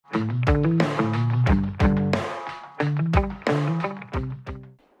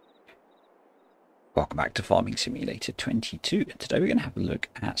back to Farming Simulator 22. Today we're going to have a look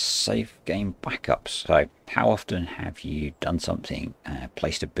at save game backups. So how often have you done something,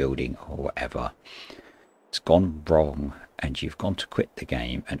 placed a building or whatever, it's gone wrong and you've gone to quit the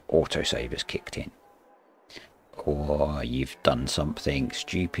game and autosave has kicked in? Or you've done something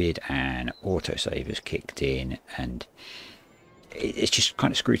stupid and autosave has kicked in and it's just kind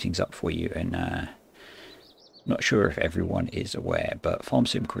of screwed things up for you. And not sure if everyone is aware, but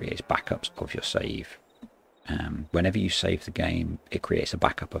FarmSim creates backups of your save. Whenever you save the game, it creates a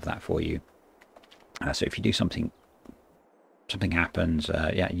backup of that for you. So if you do something happens,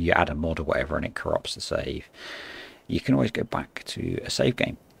 you add a mod or whatever and it corrupts the save, you can always go back to a save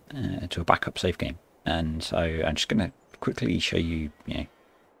game, to a backup save game. And so I'm just going to quickly show you,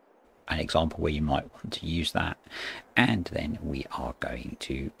 an example where you might want to use that, and then we are going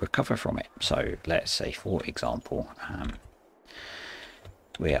to recover from it. So let's say, for example,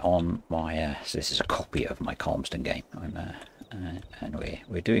 we're on my so this is a copy of my Calmston game. And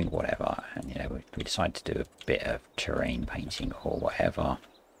we're doing whatever, and we decide to do a bit of terrain painting or whatever,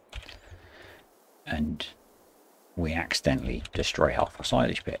 and we accidentally destroy half our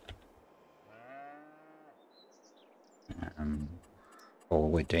silage pit. Or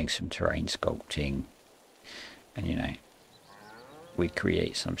we're doing some terrain sculpting and we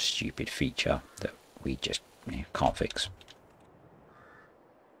create some stupid feature that we just can't fix.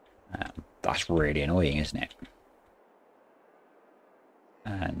 That's really annoying, isn't it?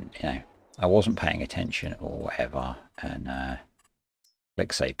 And I wasn't paying attention or whatever, and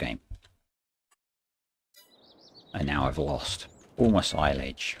click save game, and now I've lost all my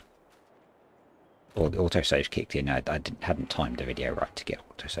silage. Or the autosave kicked in. I hadn't timed the video right to get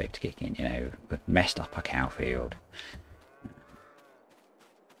autosave to kick in. We've messed up our cow field.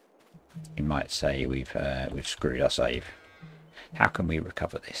 You might say we've screwed our save. How can we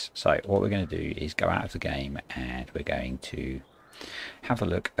recover this? So what we're going to do is go out of the game and we're going to have a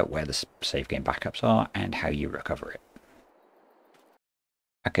look at where the save game backups are and how you recover it.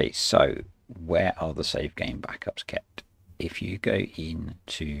 Okay, so where are the save game backups kept? If you go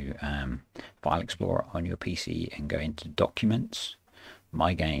into File Explorer on your PC and go into Documents,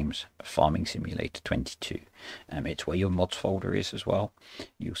 My Games, Farming Simulator 22, it's where your mods folder is as well.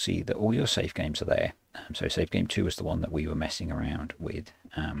 You'll see that all your save games are there. So Save Game 2 was the one that we were messing around with.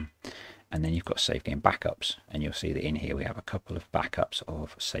 And then you've got Save Game Backups, and you'll see that in here we have a couple of backups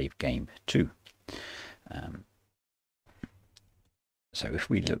of Save Game 2. So if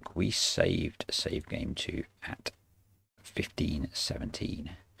we look, we saved Save Game 2 at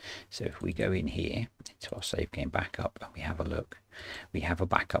 1517. So if we go in here into our save game backup and we have a look, we have a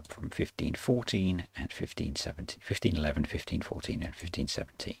backup from 1514 and 1517, 1511, 1514 and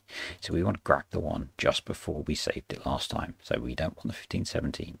 1517. So we want to grab the one just before we saved it last time. So we don't want the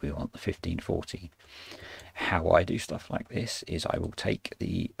 1517, we want the 1514. How I do stuff like this is I will take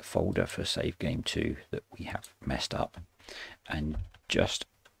the folder for save game 2 that we have messed up and just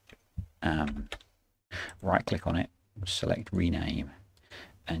right click on it, select rename,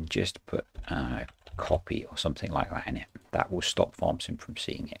 and just put copy or something like that in it. That will stop FarmSim from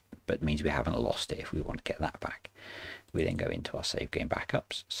seeing it, but it means we haven't lost it if we want to get that back. We then go into our save game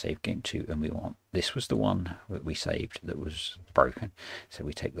backups, save game 2, and we want, this was the one that we saved that was broken, so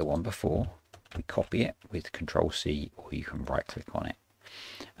we take the one before, we copy it with Control-C, or you can right click on it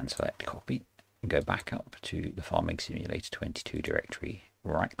and select copy and go back up to the Farming Simulator 22 directory,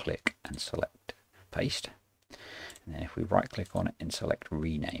 right click and select paste. And then if we right click on it and select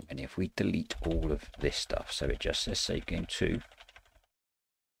rename, and if we delete all of this stuff, so it just says save game 2,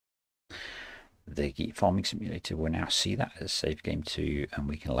 the Farming Simulator will now see that as save game 2 and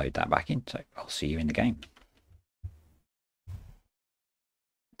we can load that back in. So I'll see you in the game.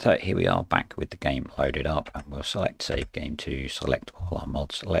 So here we are back with the game loaded up, and we'll select save game 2, select all our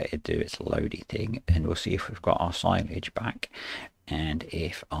mods, let it do its loading thing, and we'll see if we've got our silage back and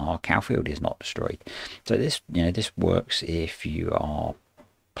if our cow field is not destroyed. So this this works if you are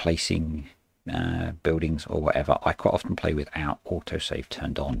placing buildings or whatever. I quite often play without autosave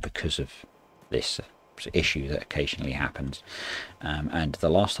turned on because of this issue that occasionally happens, and the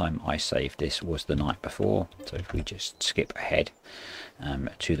last time I saved this was the night before. So if we just skip ahead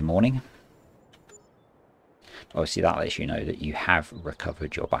to the morning, obviously that lets you know that you have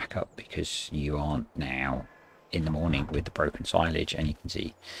recovered your backup because you aren't now in the morning with the broken silage, and you can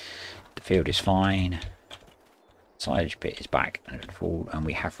see the field is fine, silage pit is back and full, and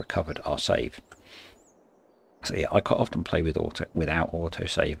we have recovered our save. So yeah, I quite often play with without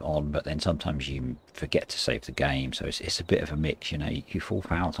autosave on, but then sometimes you forget to save the game, so it's a bit of a mix. You fall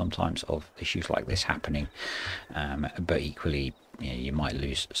foul sometimes of issues like this happening, but equally you might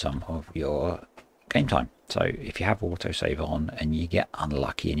lose some of your game time. So if you have autosave on and you get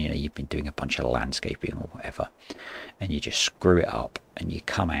unlucky and you've been doing a bunch of landscaping or whatever, and you just screw it up and you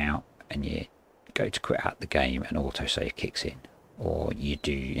come out and you go to quit out the game and autosave kicks in, or you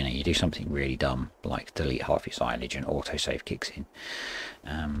do something really dumb like delete half your silage and autosave kicks in,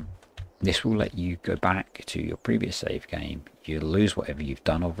 this will let you go back to your previous save game. You'll lose whatever you've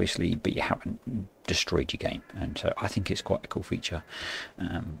done, obviously, but you haven't destroyed your game. And so I think it's quite a cool feature.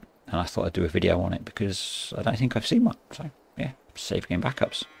 And I thought I'd do a video on it because I don't think I've seen one. So yeah, save game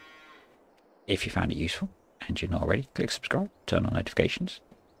backups. If you found it useful and you're not already, click subscribe, turn on notifications,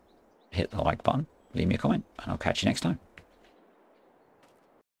 hit the like button, leave me a comment, and I'll catch you next time.